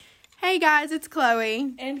Hey guys, it's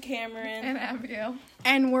Chloe. And Cameron. And Abigail.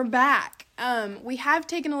 And we're back. We have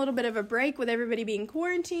taken a little bit of a break with everybody being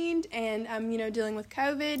quarantined and, dealing with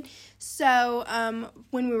COVID. So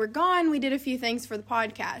when we were gone, we did a few things for the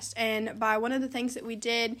podcast. And by one of the things that we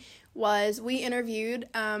did was we interviewed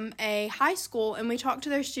a high school and we talked to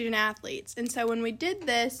their student athletes. And so when we did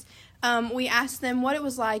this, we asked them what it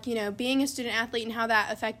was like, being a student athlete and how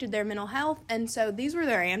that affected their mental health. And so these were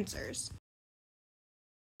their answers.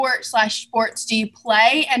 Sports do you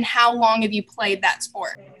play, and how long have you played that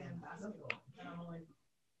sport?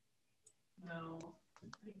 No.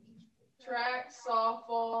 Track,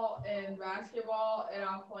 softball, and basketball, and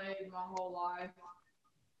I've played my whole life.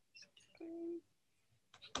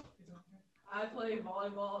 I played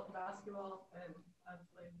volleyball, basketball, and I've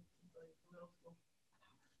played since middle school.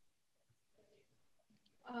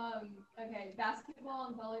 Okay, basketball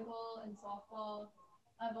and volleyball and softball.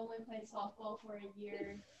 I've only played softball for a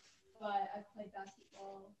year, but I've played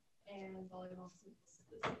basketball and volleyball since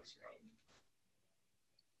the 6th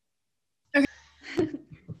grade.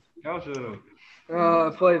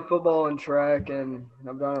 I played football and track, and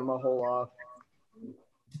I've done it my whole life.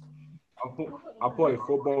 I played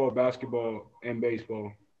football, basketball, and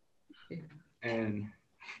baseball, and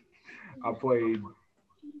I played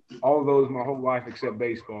all of those my whole life except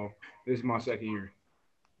baseball. This is my second year.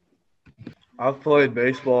 I've played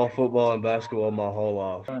baseball, football, and basketball my whole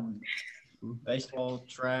life. Baseball,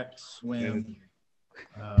 track, swim,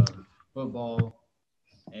 football,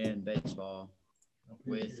 and baseball,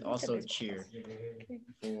 with also cheer.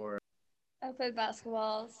 I've played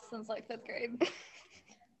basketball since 5th grade.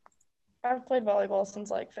 I've played volleyball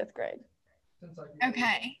since 5th grade.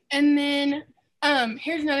 Okay, and then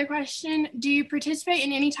here's another question. Do you participate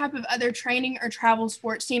in any type of other training or travel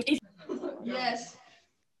sports team? Yes.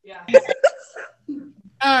 Yeah.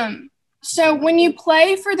 So when you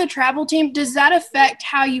play for the travel team, does that affect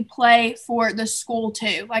how you play for the school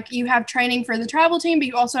too? Like you have training for the travel team, but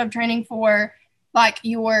you also have training for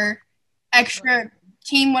your extra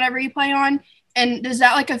team, whatever you play on. And does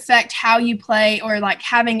that affect how you play, or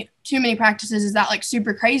having too many practices? Is that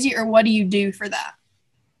super crazy, or what do you do for that?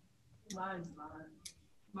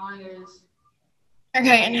 Mine is.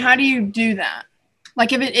 Okay. And how do you do that?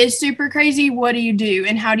 If it is super crazy, what do you do?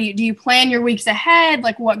 And how do you plan your weeks ahead?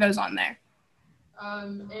 What goes on there?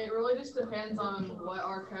 It really just depends on what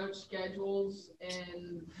our coach schedules.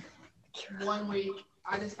 In 1 week,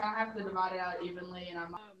 I just kind of have to divide it out evenly, and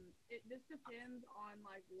it just depends on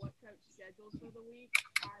what coach schedules for the week.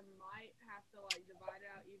 I might have to divide it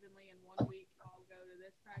out evenly. In 1 week, I'll go to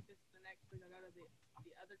this practice. The next week, I'll go to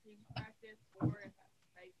the other team's practice. Or if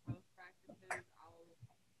I face both practices, I'll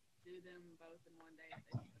do them both in one day.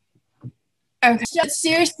 Okay. So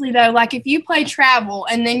seriously though, if you play travel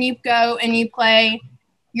and then you go and you play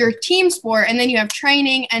your team sport and then you have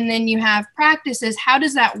training and then you have practices, how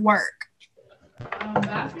does that work?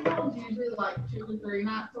 Basketball is usually 2 to 3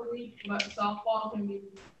 nights a week, but softball can be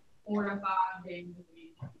 4 to 5 games a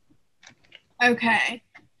week. Okay.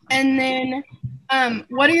 And then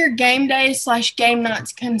what are your game days / game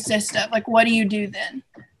nights consist of? What do you do then?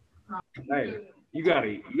 Hey, you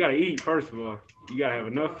gotta eat first of all. You gotta have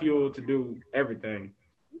enough fuel to do everything,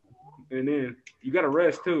 and then you gotta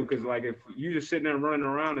rest too. Cause if you just sitting there running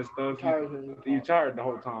around and stuff, you're tired the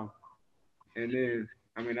whole time. And then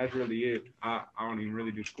that's really it. I don't even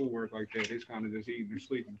really do schoolwork like that. It's kind of just eating and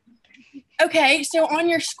sleeping. Okay, so on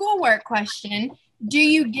your schoolwork question, do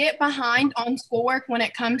you get behind on schoolwork when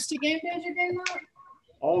it comes to game days or game night?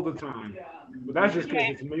 All the time, but that's just because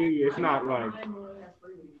it's me. It's not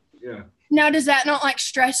yeah. Now, does that not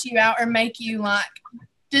stress you out or make you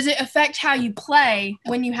does it affect how you play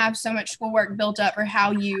when you have so much schoolwork built up, or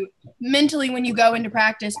how you mentally, when you go into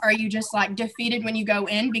practice, are you just defeated when you go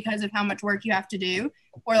in because of how much work you have to do?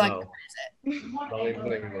 Or what is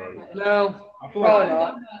it? No, probably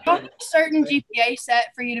not. Do you have a certain GPA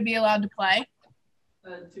set for you to be allowed to play?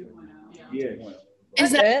 2.0. Yeah.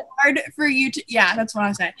 Is that hard for you to, yeah, that's what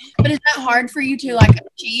I say. But is that hard for you to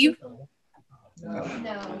achieve?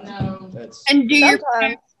 No. And do your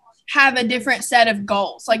parents have a different set of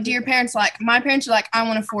goals? Do your parents my parents are I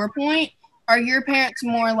want a 4-point? Are your parents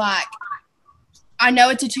more I know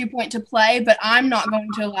it's a 2-point to play, but I'm not going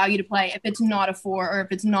to allow you to play if it's not a 4 or if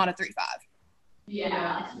it's not a 3-5?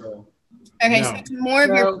 Yeah. Okay, No. so it's more of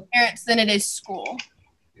your parents than it is school.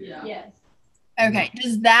 Yeah. Yes. Okay,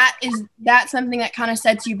 is that something that kind of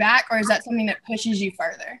sets you back, or is that something that pushes you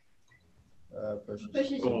further? Pushes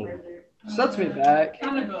you further. Sets me back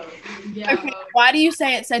Kind of both. Yeah. Okay, why do you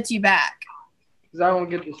say it sets you back? because I don't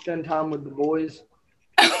get to spend time with the boys.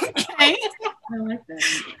 Okay. I like that.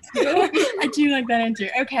 I do like that answer.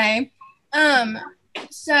 Okay.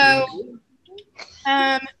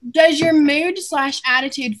 Does your mood /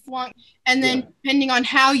 attitude flunk, and then depending on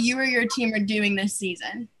how you or your team are doing this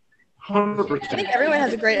season? 100%. I think everyone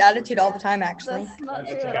has a great attitude all the time, actually. That's not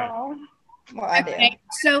true at all. Well, I do. Okay.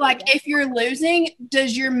 So, like, if you're losing,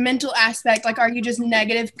 does your mental aspect, like, are you just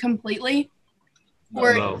negative completely?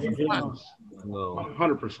 Or No. does it flunk? No.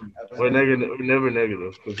 100%. We're negative. We're never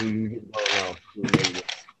negative because we get blown out. We're negative.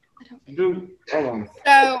 Dude, hold on.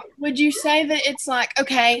 So would you say that it's like,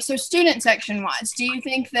 okay, so student section wise, do you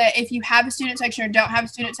think that if you have a student section or don't have a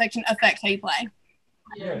student section affects how you play?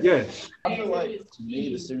 Yes. I feel like to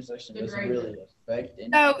me the student section doesn't really affect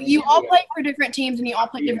anything. So you all play for different teams and you all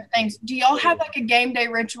play different things. Do y'all have like a game day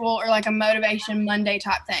ritual or like a motivation Monday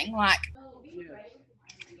type thing? Like,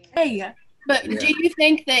 hey, but do you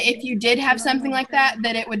think that if you did have something like that,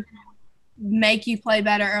 that it would make you play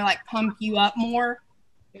better or like pump you up more?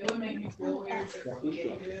 It would make me feel weird.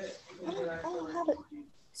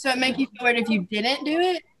 So it make you feel weird if you didn't do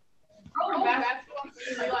it? Basketball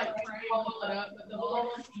team, they like follow it up, but the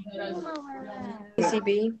volleyball team doesn't.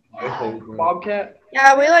 ACB. Bobcat.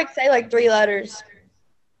 Yeah, we like say like 3 letters.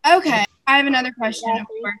 Okay, I have another question, of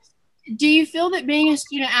course. Do you feel that being a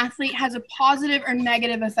student athlete has a positive or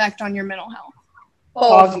negative effect on your mental health?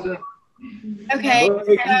 Positive. Okay,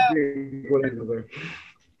 Whatever.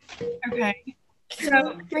 okay.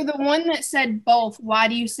 So for the one that said both, why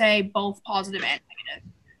do you say both positive and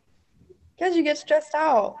negative? Because you get stressed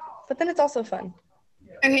out. But then it's also fun.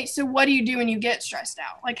 Okay, so what do you do when you get stressed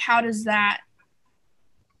out? Like, how does that?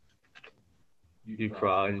 You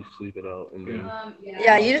cry and you sleep it out, and then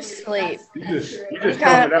Yeah, you just sleep. You just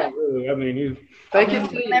tone it out, really. I mean, you.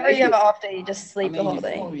 Whenever you have an off day, you just sleep the whole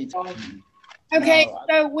day. Okay,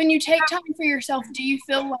 so when you take time for yourself, do you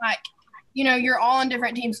feel like, you know, you're all on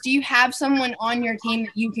different teams. Do you have someone on your team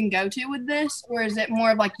that you can go to with this? Or is it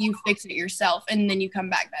more of like you fix it yourself and then you come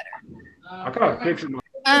back better? I kind of fix it.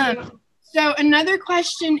 So another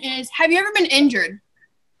question is, have you ever been injured?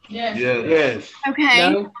 Yes. Yes.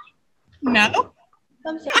 Okay. No?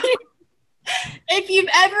 If you've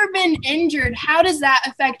ever been injured, how does that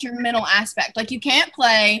affect your mental aspect? Like, you can't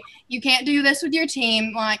play, you can't do this with your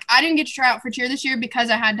team. Like, I didn't get to try out for cheer this year because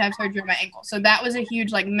I had to have surgery on my ankle. So that was a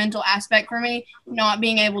huge, like, mental aspect for me, not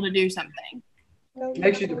being able to do something.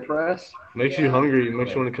 Makes you depressed. makes you hungry.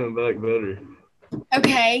 Makes you want to come back better.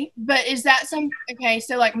 Okay, but is that okay,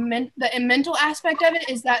 so like the mental aspect of it,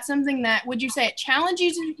 is that something that, would you say it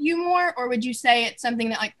challenges you more, or would you say it's something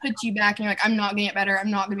that like puts you back and you're like, I'm not gonna get better,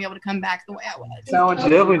 I'm not gonna be able to come back the way I was?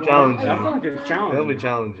 Definitely challenging. I feel like it's challenging. Definitely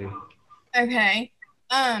challenging. Okay.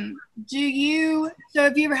 So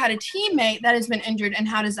have you ever had a teammate that has been injured, and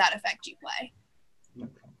how does that affect you play?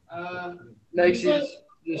 Makes you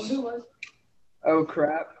just, oh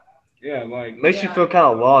crap. Yeah, like. Makes you feel kind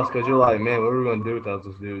of lost because you're like, man, what are we gonna do without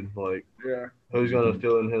this dude? Like, Yeah. who's gonna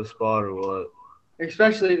fill in his spot or what?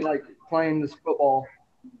 Especially like playing this football.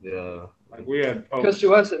 Yeah. Like we had. Because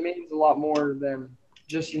to us, it means a lot more than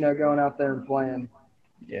just, going out there and playing.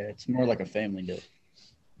 Yeah, it's more like a family deal.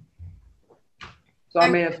 So, I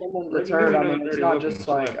mean, if someone gets hurt, I mean, it's not just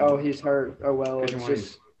like, oh, he's hurt. Oh, well, it's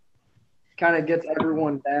just kind of gets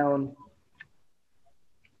everyone down.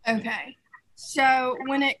 Okay. So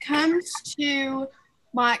when it comes to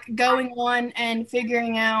like going on and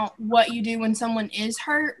figuring out what you do when someone is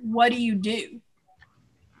hurt, what do you do?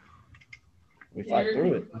 We fight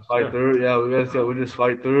through it. Fight through it. Yeah, we just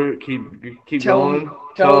fight through it. Keep Tell going. them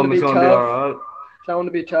Tell to them be it's gonna be tough. all right. Tell them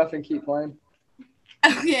to be tough and keep playing.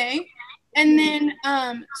 Okay. And then,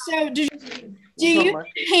 so do you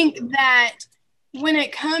think that when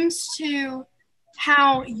it comes to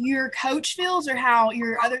how your coach feels or how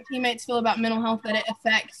your other teammates feel about mental health, that it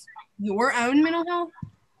affects your own mental health?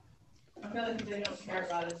 I feel like if they don't care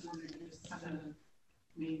about it, then they're just kind of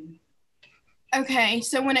mean. Okay,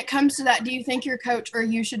 so when it comes to that, do you think your coach or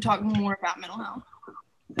you should talk more about mental health?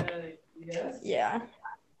 Yes. Yeah.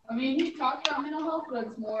 I mean, he talked about mental health, but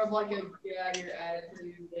it's more of like a get out of your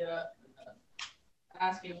attitude, get up,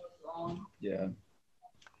 asking what's wrong. Yeah.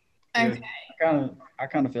 Okay. I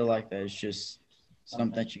kind of feel like that it's just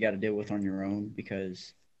something that you got to deal with on your own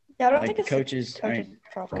because Yeah, I don't like think it's coaches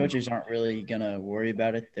problem. coaches aren't really gonna worry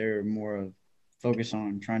about it. They're more of focus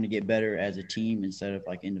on trying to get better as a team instead of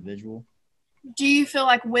like individual. Do you feel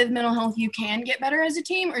like with mental health you can get better as a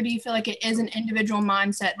team, or do you feel like it is an individual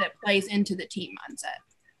mindset that plays into the team mindset?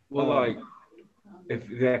 Well, like, if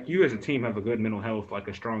like, you as a team have a good mental health, like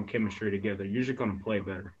a strong chemistry together, you're just gonna play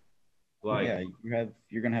better. Like, yeah,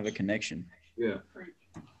 you're gonna have a connection. Yeah.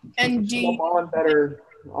 And do you bond better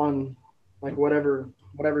on like whatever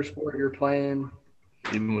whatever sport you're playing.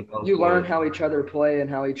 Even without You learn sports. how each other play and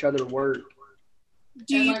how each other work.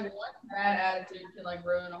 Do And you, like one bad attitude can like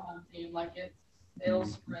ruin a whole team. Like it'll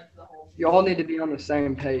spread to the whole team. You all need to be on the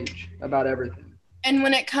same page about everything. and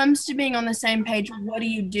when it comes to being on the same page, what do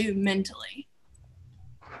you do mentally?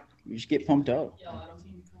 You just get pumped up. Yell at 'em.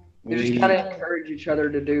 You just kind of encourage each other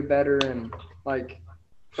to do better and like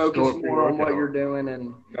focus Start the more on what workout. you're doing.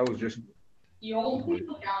 And That was just You hold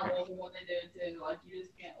people accountable for what they do too. Like you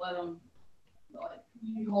just can't let them. Like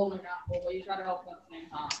you hold them accountable, but you try to help them at the same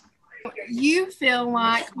time. You feel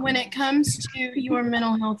like when it comes to your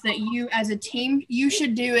mental health that you as a team, you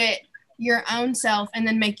should do it your own self and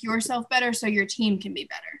then make yourself better so your team can be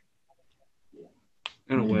better.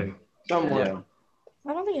 in a way. somewhat. Yeah.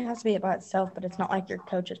 I don't think it has to be about itself, but it's not like your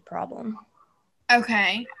coach's problem.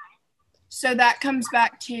 Okay. So that comes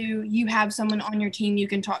back to you have someone on your team you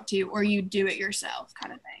can talk to or you do it yourself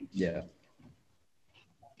kind of thing. Yeah.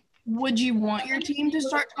 Would you want your team to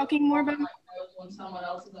start talking more about it? Knows when someone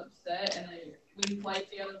else is upset and we play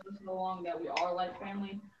together for so long that we are like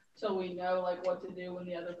family, so we know like what to do when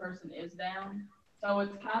the other person is down. So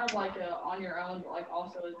it's kind of like a on your own, but like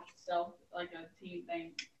also itself like a team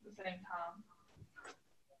thing at the same time.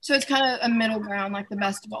 So it's kind of a middle ground, like the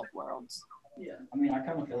best of both worlds. Yeah. I mean, I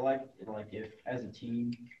kind of feel like if as a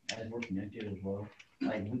team, as we're connected as well,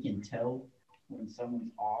 like we can tell when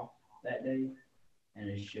someone's off that day, and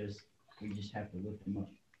it's just we just have to lift them up.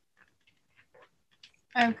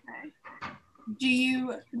 Okay. Do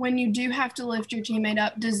you, when you do have to lift your teammate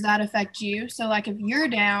up, does that affect you? So like if you're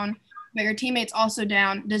down, but your teammate's also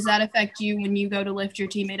down, does that affect you when you go to lift your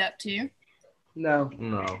teammate up too? No.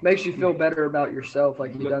 No. Makes you feel better about yourself,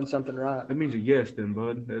 like you've done something right. That means a yes then,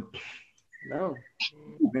 bud. That No.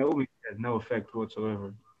 has no effect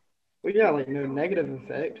whatsoever. Well, yeah, like no negative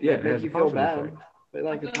effect. Yeah, Like, it make has you a feel positive bad, effect. but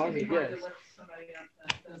like a positive, yes.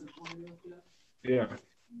 Yeah.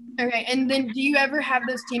 Okay. And then do you ever have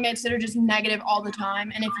those teammates that are just negative all the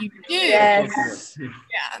time? And if you do, Yes.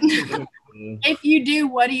 yeah. If you do,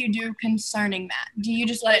 what do you do concerning that? Do you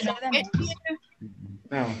just let it hit you?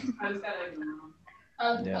 No. I just gotta ignore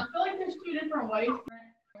them. Yeah. I feel like there's two different ways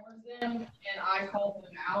to towards them, and I call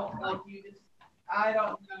them out. Like you just, I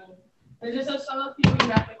don't know. There's just some of the people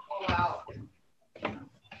you have to call out.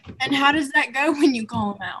 And how does that go when you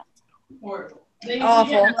call them out? Or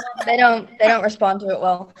Awful. They don't respond to it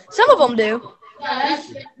well. Some of them do. Yeah,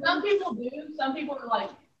 some people do. Some people like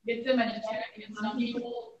get them in a check, and some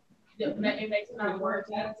people it makes them have a worse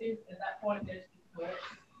attitude. At that point, they just quit.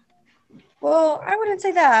 Well, I wouldn't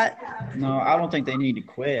say that. No, I don't think they need to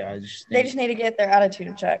quit. I just They think, just need to get their attitude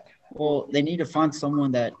in check. well, they need to find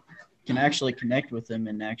someone that can actually connect with them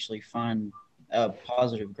and actually find a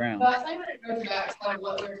positive ground. But I think that it goes back to like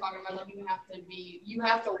what we were talking about. Like you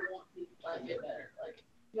have to want to get better. Like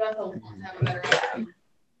you have to want to have a better attitude.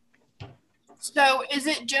 So is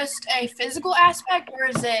it just a physical aspect or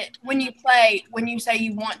is it when you play, when you say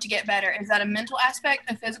you want to get better, is that a mental aspect,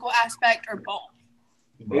 a physical aspect, or both?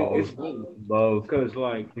 It's Both. because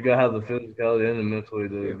like You gotta have the physicality and the mentally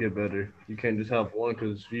to get better. You can't just have one,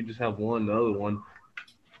 because if you just have one, the other one,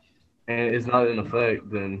 and it's not in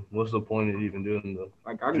effect, then what's the point of even doing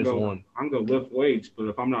I the can just go one? I'm gonna lift weights, but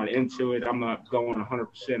if I'm not into it, I'm not going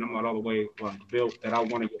 100%. I'm not all the way built that I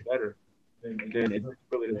want to get better. Then it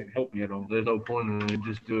really doesn't help me at all. There's no point in it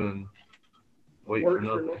just doing weight for Work for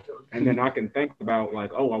nothing. nothing. And then I can think about like,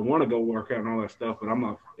 oh, I want to go work out and all that stuff, but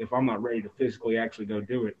if I'm not ready to physically actually go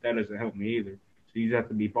do it, that doesn't help me either. So you have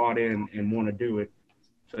to be bought in and want to do it,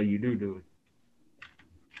 so you do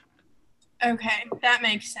it. Okay, that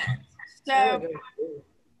makes sense.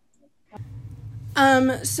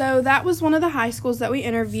 So that was one of the high schools that we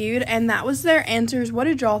interviewed, and that was their answers. What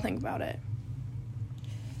did y'all think about it?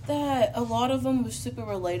 That a lot of them were super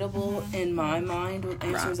relatable in my mind with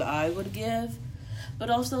answers I would give, but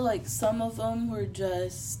also like some of them were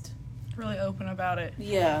just really open about it.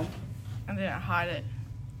 Yeah. And they didn't hide it.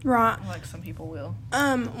 Right. Like some people will.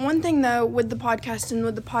 One thing though with the podcast and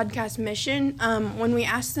with the podcast mission, when we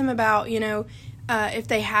asked them about, if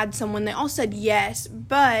they had someone, they all said yes,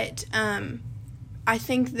 but I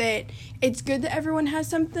think that it's good that everyone has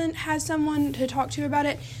someone to talk to about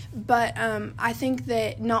it, but I think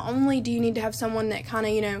that not only do you need to have someone that kind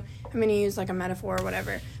of, I'm going to use like a metaphor or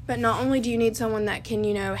whatever, but not only do you need someone that can,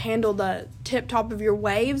 handle the tip top of your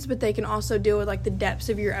waves, but they can also deal with like the depths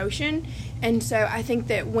of your ocean. And so I think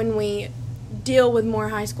that when we deal with more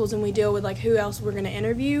high schools and we deal with like who else we're going to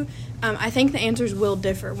interview, I think the answers will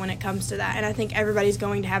differ when it comes to that, and I think everybody's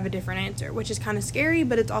going to have a different answer, which is kind of scary,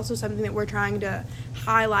 but it's also something that we're trying to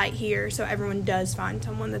highlight here so everyone does find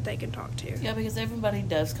someone that they can talk to. Yeah, because everybody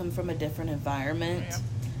does come from a different environment. Yeah.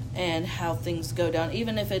 And how things go down,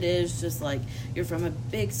 even if it is just like you're from a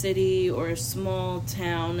big city or a small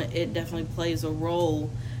town, it definitely plays a role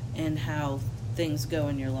in how things go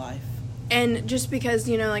in your life. And just because,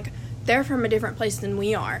 you know, like, they're from a different place than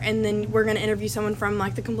we are, and then we're going to interview someone from,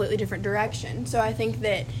 like, the completely different direction. So I think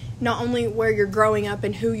that not only where you're growing up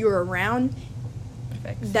and who you're around,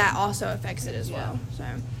 that also affects it as well. So,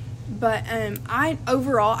 but I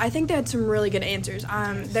think they had some really good answers.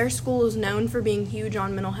 Their school is known for being huge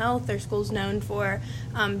on mental health. Their school is known for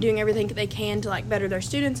doing everything that they can to, like, better their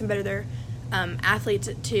students and better their athletes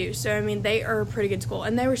too. So, I mean, they are a pretty good school.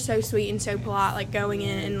 And they were so sweet and so polite, like, going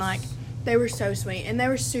in and, like, they were so sweet. And they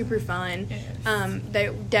were super fun.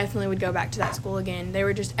 They definitely would go back to that school again. They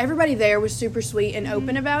were just, everybody there was super sweet and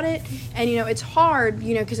open about it. And, you know, it's hard,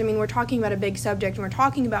 you know, because, I mean, we're talking about a big subject and we're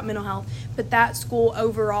talking about mental health. But that school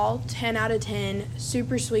overall, 10 out of 10,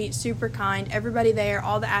 super sweet, super kind. Everybody there,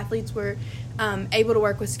 all the athletes were able to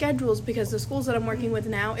work with schedules, because the schools that I'm working with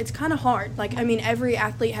now, it's kind of hard. Like, I mean, every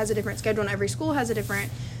athlete has a different schedule and every school has a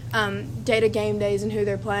different day to game days and who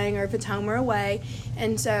they're playing, or if it's home or away.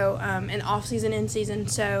 And so, and off season, in season.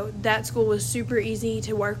 So that school was super easy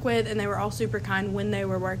to work with, and they were all super kind when they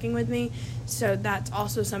were working with me. So that's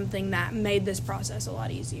also something that made this process a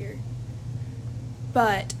lot easier.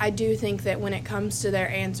 But I do think that when it comes to their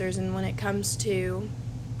answers and when it comes to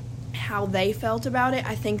how they felt about it,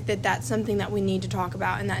 I think that that's something that we need to talk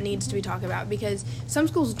about, and that needs to be talked about, because some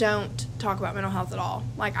schools don't talk about mental health at all.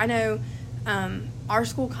 Like, I know our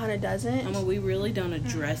school kind of doesn't. I mean, we really don't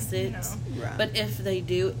address it. No. Right. But if they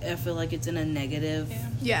do, I feel like it's in a negative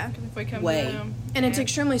way. And it's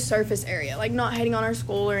extremely surface area. Like, not hating on our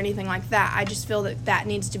school or anything like that. I just feel that that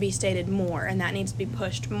needs to be stated more, and that needs to be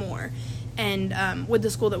pushed more. And with the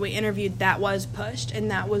school that we interviewed, that was pushed, and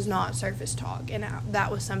that was not surface talk. And that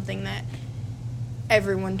was something that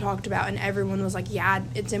everyone talked about, and everyone was like, yeah,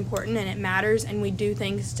 it's important and it matters, and we do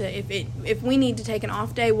things to, if we need to take an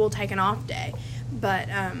off day, we'll take an off day. But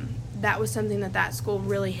that was something that school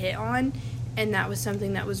really hit on, and that was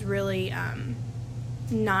something that was really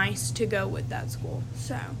nice to go with that school.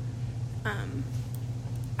 So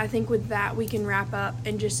I think with that we can wrap up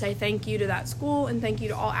and just say thank you to that school, and thank you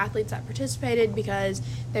to all athletes that participated, because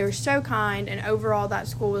they were so kind, and overall that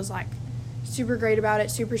school was like super great about it,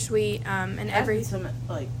 super sweet, and some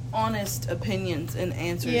like honest opinions and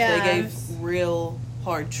answers. They gave real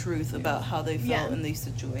hard truth about how they felt in these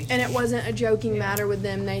situations, and it wasn't a joking matter with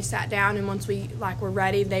them. They sat down, and once we were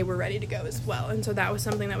ready, they were ready to go as well. And so that was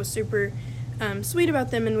something that was super sweet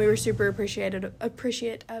about them, and we were super appreciative.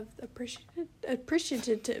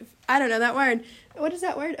 I don't know that word. What is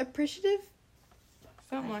that word? Appreciative?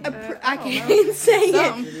 Something like that. I can't say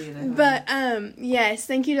it. But yes,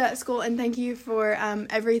 thank you to that school, and thank you for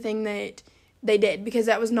everything that they did, because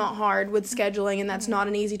that was not hard with scheduling, and that's not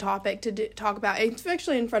an easy topic to talk about,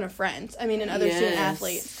 especially in front of friends. I mean, and other student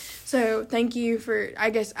athletes. So thank you for,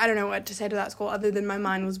 I guess, I don't know what to say to that school other than my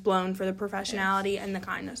mind was blown for the professionality and the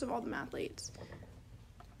kindness of all the athletes.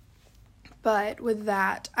 But with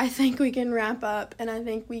that, I think we can wrap up, and I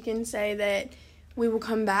think we can say that we will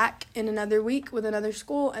come back in another week with another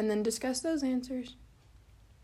school and then discuss those answers.